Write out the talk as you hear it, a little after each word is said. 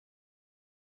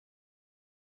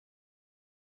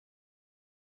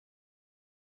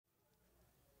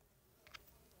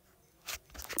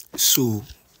So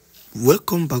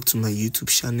welcome back to my YouTube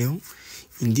channel.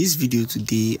 In this video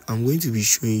today, I'm going to be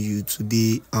showing you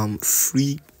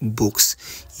free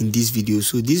box in this video.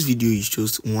 So this video is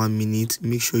just 1 minute.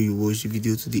 Make sure you watch the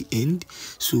video to the end.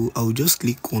 So I'll just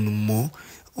click on more.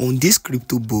 On this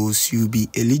crypto box, you'll be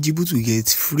eligible to get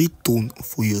free tone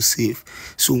for yourself.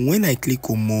 So when I click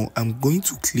on more, I'm going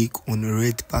to click on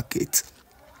red packet.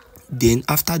 Then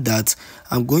after that,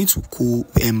 I'm going to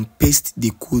paste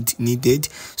the code needed.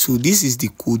 So this is the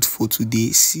code for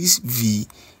today,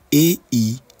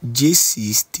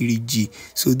 𝗃𝗍𝗃𝗍𝗃.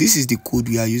 So this is the code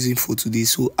we are using for today.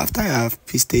 So after I have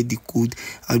pasted the code,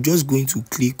 I'm just going to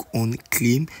click on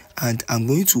claim, and I'm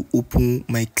going to open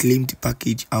my claimed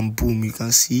package, and boom, you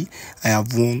can see I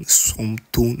have won some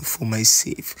tone for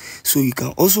myself. So you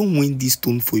can also win this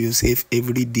tone for yourself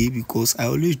every day, because I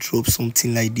always drop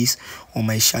something like this on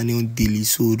my channel daily.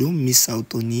 So don't miss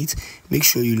out on it. Make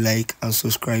sure you like and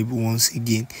subscribe once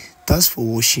again. Thanks for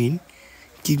watching.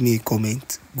 Give me a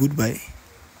comment. Goodbye.